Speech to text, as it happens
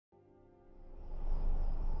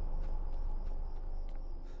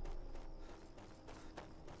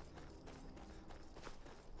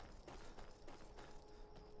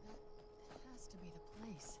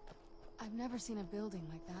never seen a building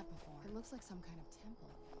like that before. It looks like some kind of temple.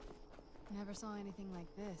 Never saw anything like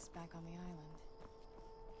this back on the island.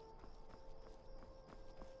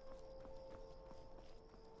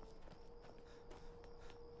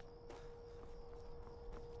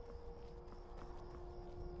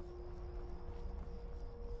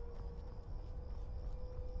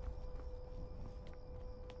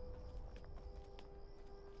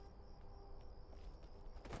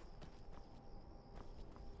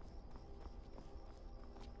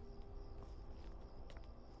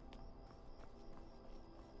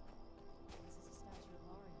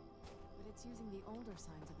 It's using the older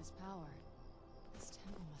signs of his power. This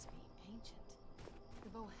temple must be ancient. The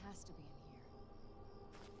bow has to be in here.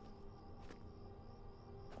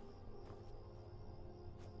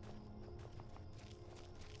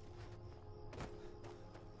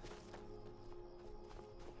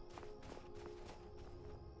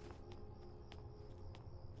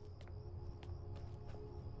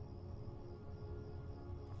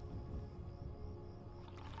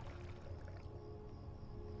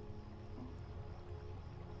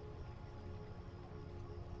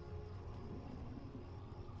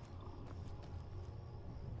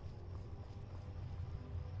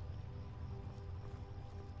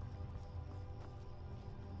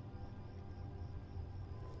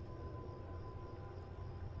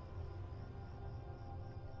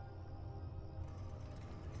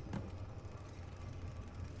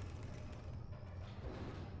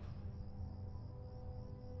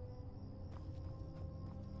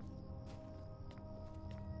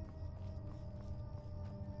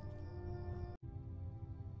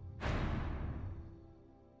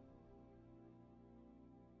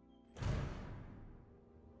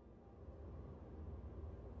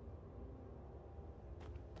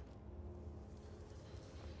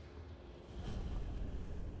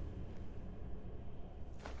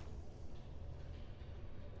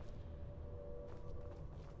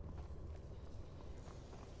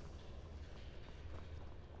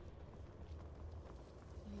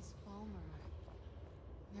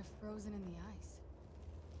 They're frozen in the ice.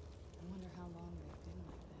 I wonder how long they've been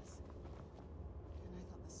like this. And I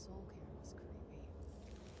thought the soul care was creepy.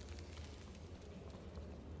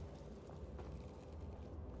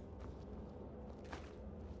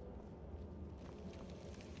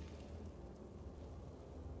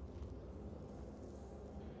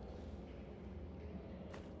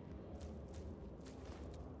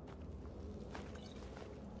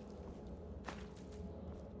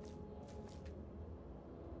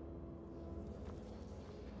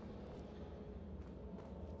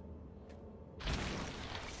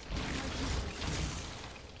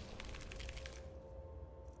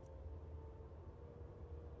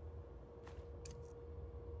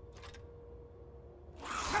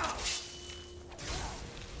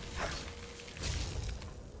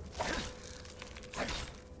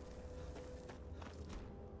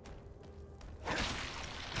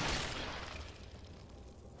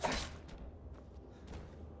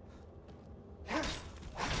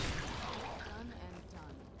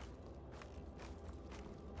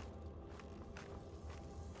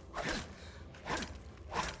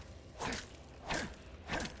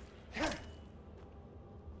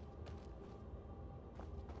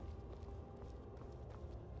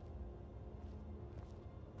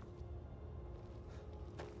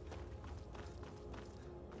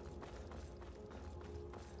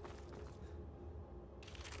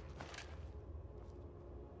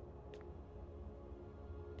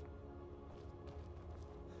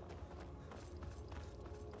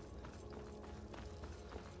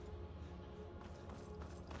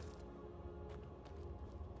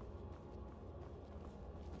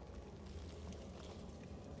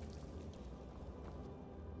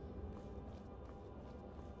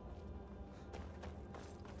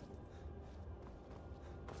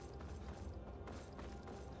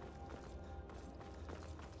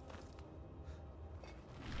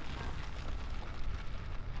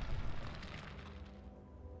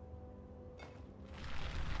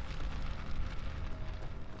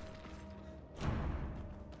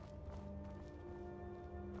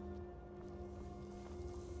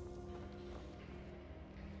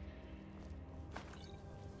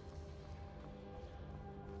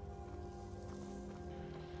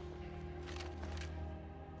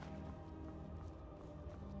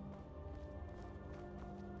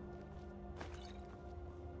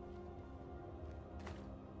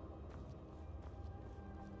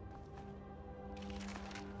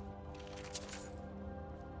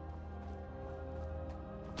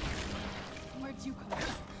 Where'd you come from?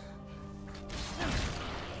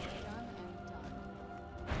 Done and done.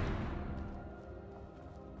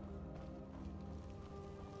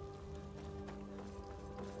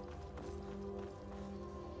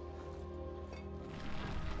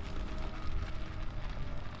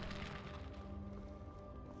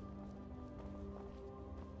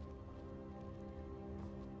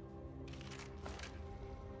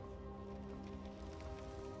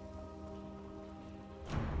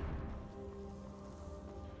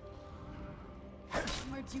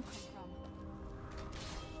 Where'd you come from?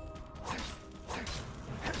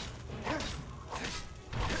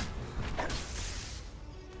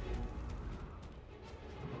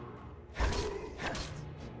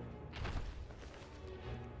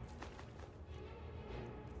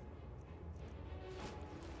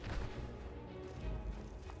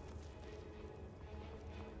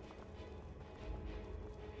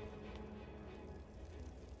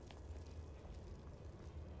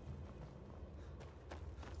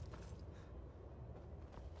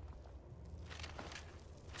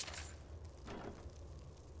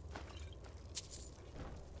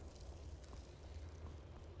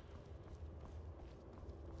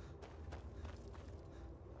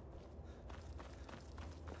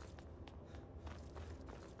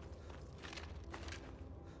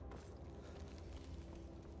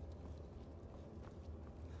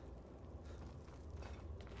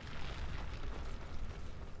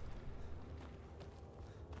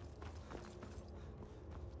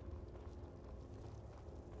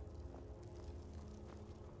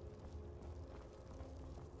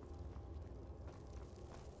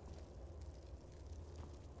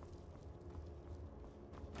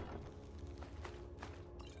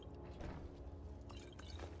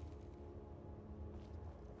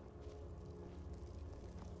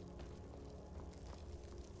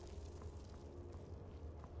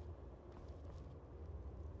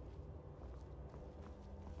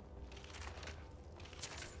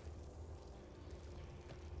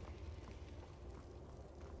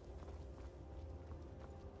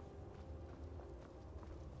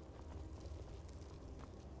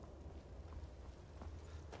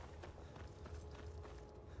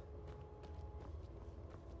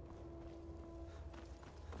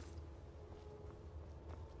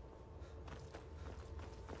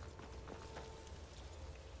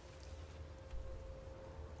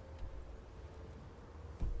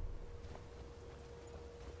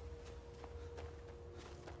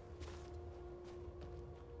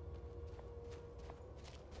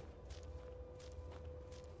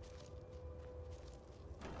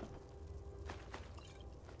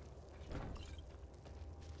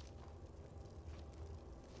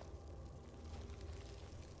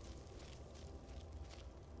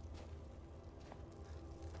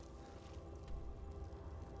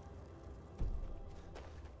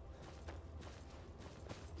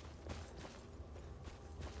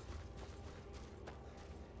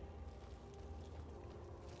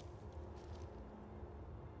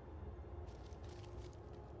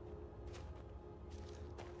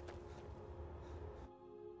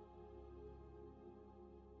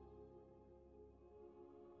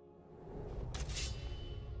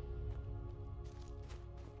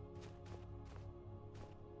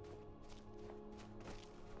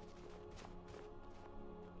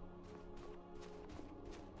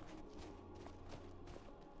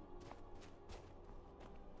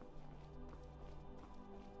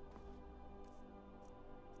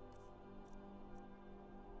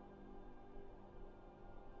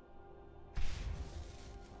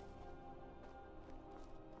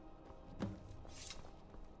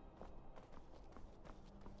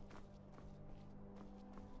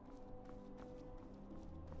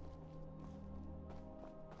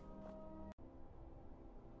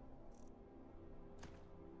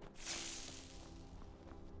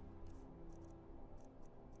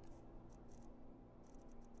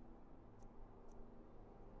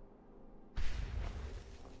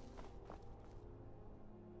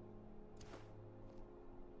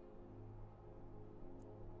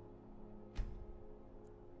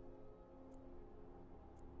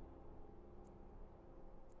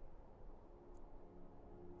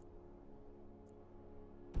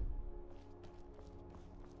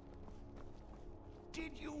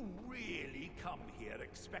 Did you really come here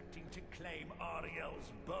expecting to claim Ariel's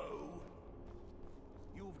bow?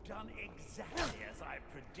 You've done exactly as I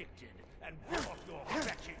predicted, and brought your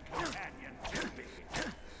wretched companion to me.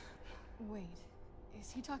 Wait,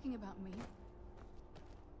 is he talking about me?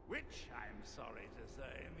 Which, I'm sorry to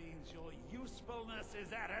say, means your usefulness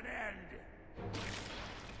is at an end.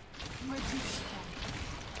 Where'd you come from?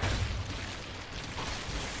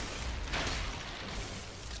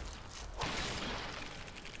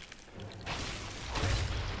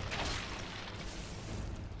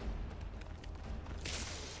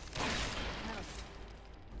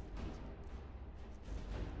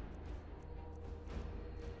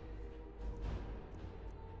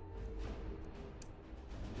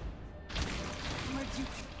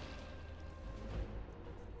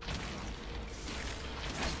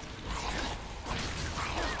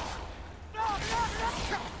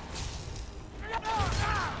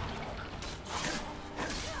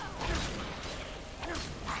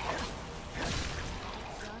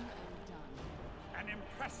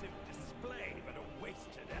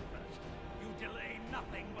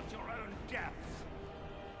 nothing but your own deaths.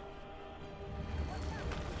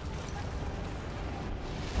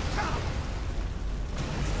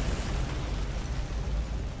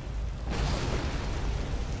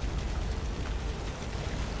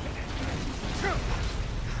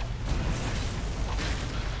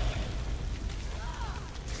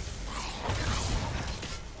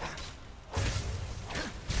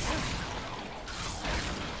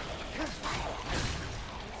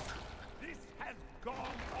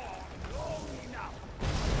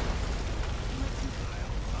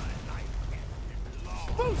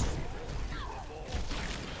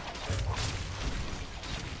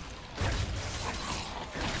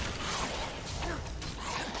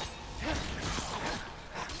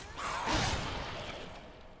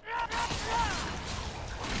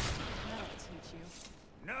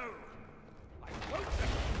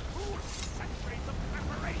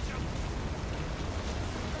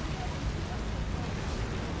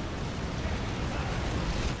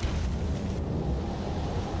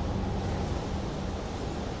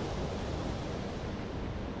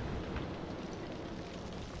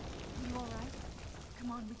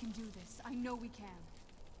 We can do this. I know we can.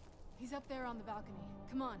 He's up there on the balcony.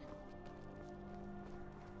 Come on.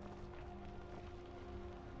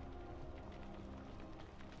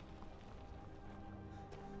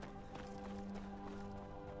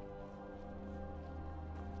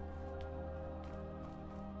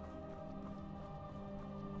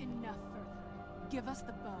 Enough further. Give us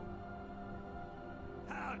the bow.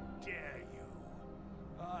 How dare you?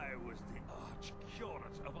 I was the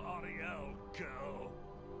Arch-Curate of Ariel, girl.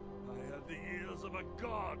 I had the ears of a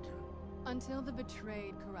god. Until the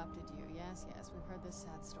betrayed corrupted you. Yes, we've heard this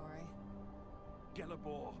sad story.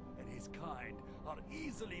 Gelabor and his kind are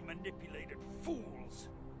easily manipulated fools.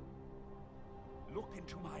 Look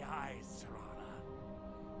into my eyes, Serana.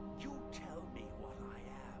 You tell me what I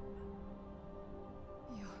am.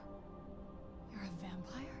 You're a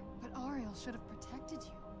vampire? But Ariel should have protected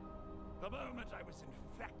you. The moment I was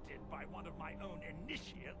infected by one of my own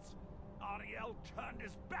initiates, Ariel turned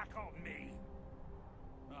his back on me.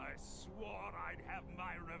 I swore I'd have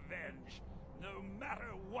my revenge, no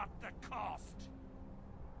matter what the cost.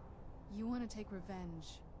 You want to take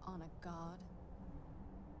revenge on a god?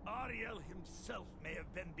 Ariel himself may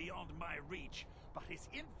have been beyond my reach, but his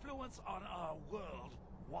influence on our world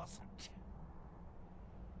wasn't.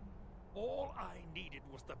 All I needed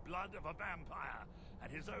was the blood of a vampire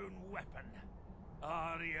and his own weapon,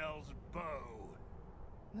 Ariel's bow.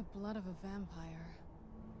 The blood of a vampire.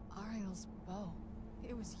 Ariel's bow.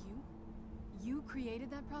 It was you? You created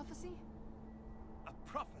that prophecy? A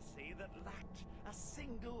prophecy that lacked a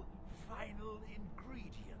single final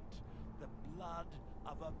ingredient. The blood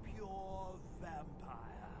of a pure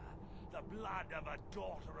vampire. The blood of a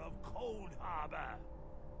daughter of Cold Harbor.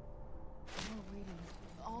 You're waiting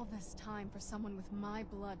all this time for someone with my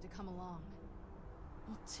blood to come along.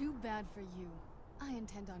 Well, too bad for you. I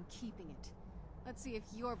intend on keeping it. Let's see if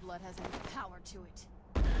your blood has any power to it.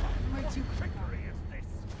 Where'd you What trickery is this?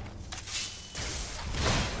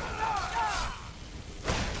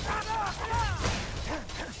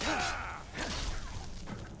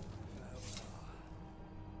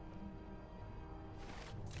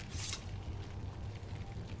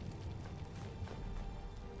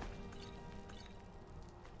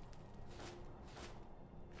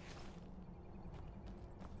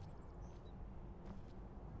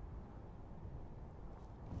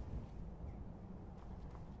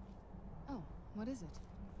 Oh, what is it?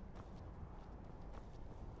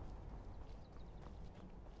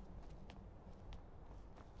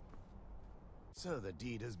 So the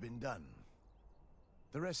deed has been done.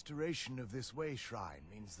 The restoration of this way shrine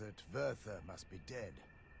means that Verther must be dead,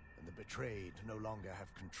 and the betrayed no longer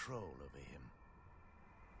have control over him.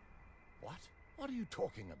 What? What are you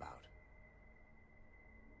talking about?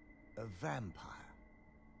 A vampire.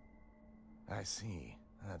 I see.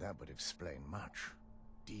 That would explain much.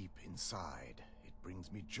 Deep inside, it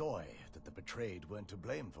brings me joy that the betrayed weren't to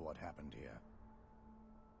blame for what happened here.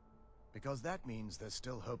 Because that means there's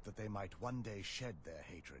still hope that they might one day shed their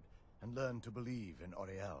hatred and learn to believe in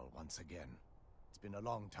Oriel once again. It's been a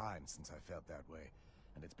long time since I felt that way,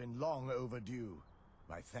 and it's been long overdue.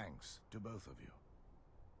 My thanks to both of you.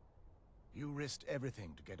 You risked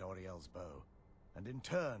everything to get Oriel's bow, and in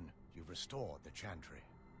turn, you've restored the Chantry.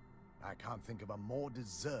 I can't think of a more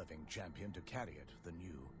deserving champion to carry it than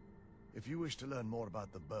you. If you wish to learn more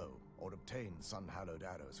about the bow, or obtain sun-hallowed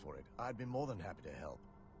arrows for it, I'd be more than happy to help.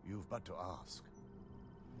 You've but to ask.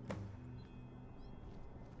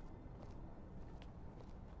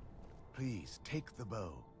 Please, take the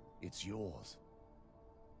bow. It's yours.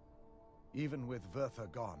 Even with Vertha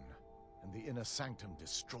gone, and the inner Sanctum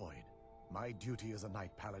destroyed, my duty as a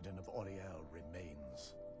Knight Paladin of Auriel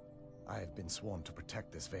remains. I have been sworn to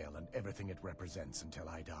protect this Vale and everything it represents until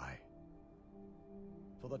I die.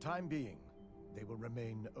 For the time being, they will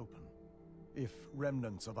remain open. If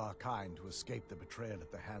remnants of our kind who escaped the betrayal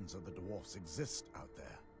at the hands of the dwarfs exist out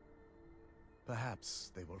there,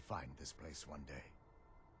 perhaps they will find this place one day.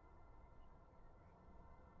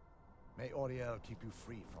 May Auriel keep you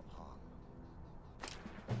free from harm.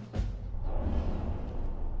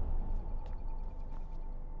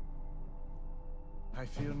 I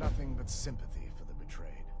feel nothing but sympathy for the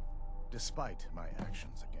betrayed, despite my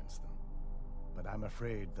actions against them. But I'm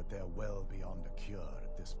afraid that they're well beyond a cure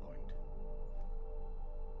at this point.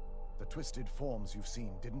 The twisted forms you've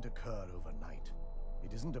seen didn't occur overnight.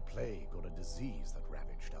 It isn't a plague or a disease that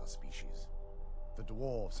ravaged our species. The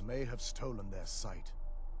dwarves may have stolen their sight,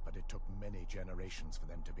 but it took many generations for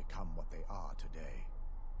them to become what they are today.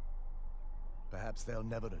 Perhaps they'll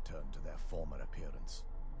never return to their former appearance.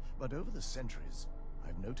 But over the centuries,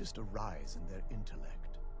 I've noticed a rise in their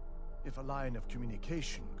intellect. If a line of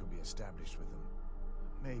communication could be established with them,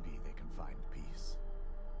 maybe they can find peace.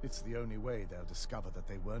 It's the only way they'll discover that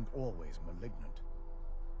they weren't always malignant.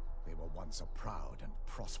 They were once a proud and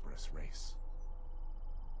prosperous race.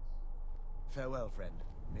 Farewell, friend.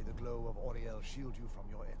 May the glow of Auriel shield you from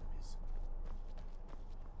your enemies.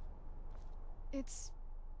 It's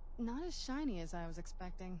not as shiny as I was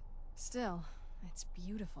expecting. Still, it's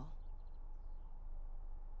beautiful.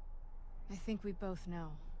 I think we both know.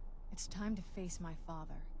 It's time to face my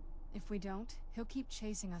father. If we don't, he'll keep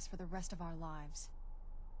chasing us for the rest of our lives.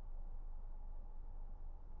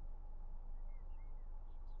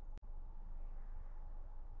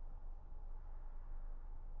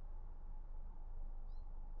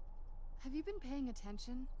 Have you been paying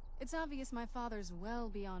attention? It's obvious my father's well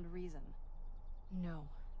beyond reason. No,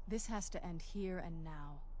 this has to end here and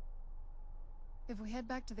now. If we head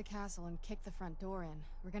back to the castle and kick the front door in,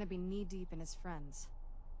 we're gonna be knee-deep in his friends.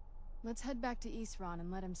 Let's head back to Isran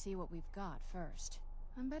and let him see what we've got first.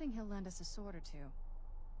 I'm betting he'll lend us a sword or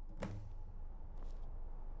two.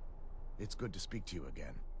 It's good to speak to you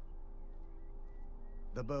again.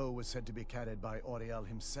 The bow was said to be carried by Auriel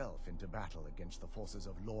himself into battle against the forces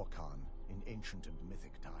of Lorkhan in ancient and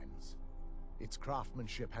mythic times. Its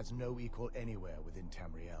craftsmanship has no equal anywhere within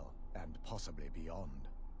Tamriel, and possibly beyond.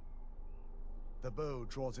 The bow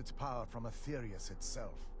draws its power from Aetherius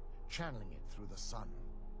itself, channeling it through the sun.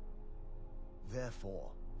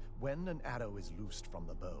 Therefore, when an arrow is loosed from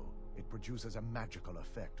the bow, it produces a magical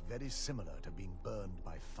effect very similar to being burned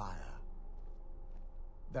by fire.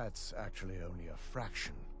 That's actually only a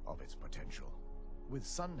fraction of its potential. With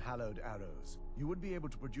sun-hallowed arrows, you would be able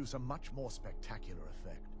to produce a much more spectacular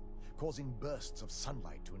effect, causing bursts of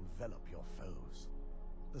sunlight to envelop your foes.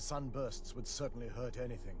 The sunbursts would certainly hurt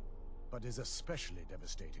anything, but is especially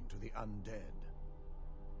devastating to the undead.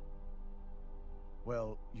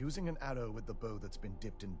 Well, using an arrow with the bow that's been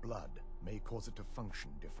dipped in blood may cause it to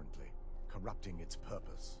function differently, corrupting its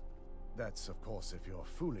purpose. That's, of course, if you're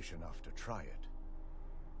foolish enough to try it.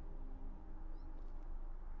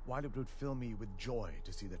 While it would fill me with joy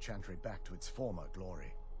to see the Chantry back to its former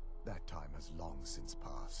glory, that time has long since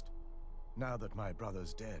passed. Now that my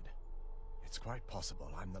brother's dead, it's quite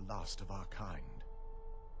possible I'm the last of our kind.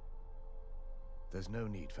 There's no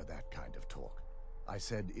need for that kind of talk. I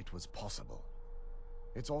said it was possible.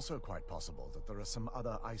 It's also quite possible that there are some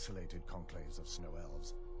other isolated conclaves of snow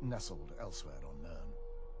elves, nestled elsewhere on Nirn.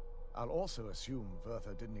 I'll also assume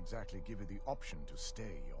Vertha didn't exactly give you the option to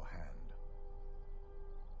stay your hand.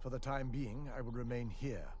 For the time being, I will remain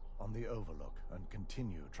here, on the Overlook, and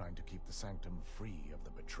continue trying to keep the Sanctum free of the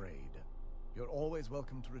betrayed. You're always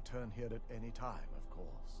welcome to return here at any time, of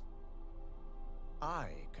course. I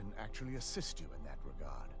can actually assist you in that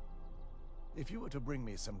regard. If you were to bring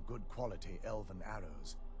me some good quality elven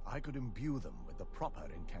arrows, I could imbue them with the proper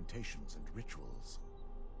incantations and rituals.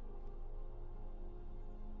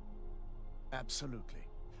 Absolutely.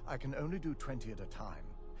 I can only do 20 at a time,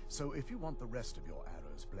 so if you want the rest of your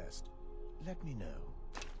arrows blessed, let me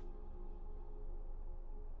know.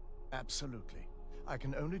 Absolutely. I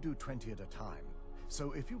can only do 20 at a time,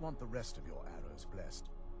 so if you want the rest of your arrows blessed,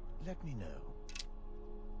 let me know.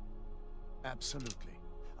 Absolutely.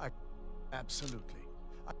 Absolutely.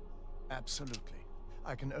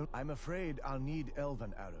 I can I'm afraid I'll need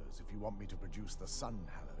elven arrows if you want me to produce the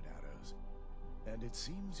sun-hallowed arrows. And it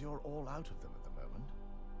seems you're all out of them at the moment.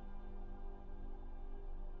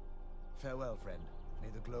 Farewell, friend. May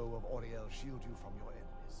the glow of Auriel shield you from your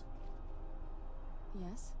enemies.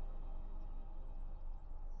 Yes?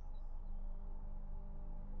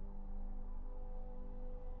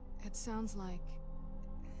 It sounds like...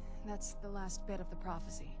 that's the last bit of the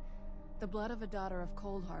prophecy. The blood of a daughter of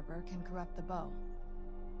Cold Harbor can corrupt the bow.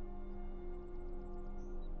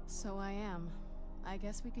 So I am. I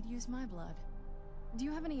guess we could use my blood. Do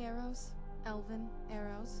you have any arrows? Elven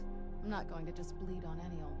arrows? I'm not going to just bleed on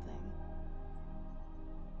any old thing.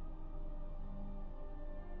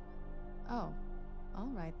 Oh, all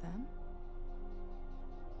right then.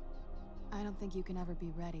 I don't think you can ever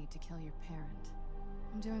be ready to kill your parent.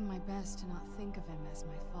 I'm doing my best to not think of him as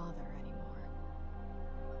my father anymore.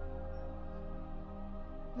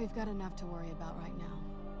 We've got enough to worry about right now.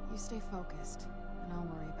 You stay focused, and I'll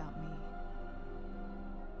worry about me.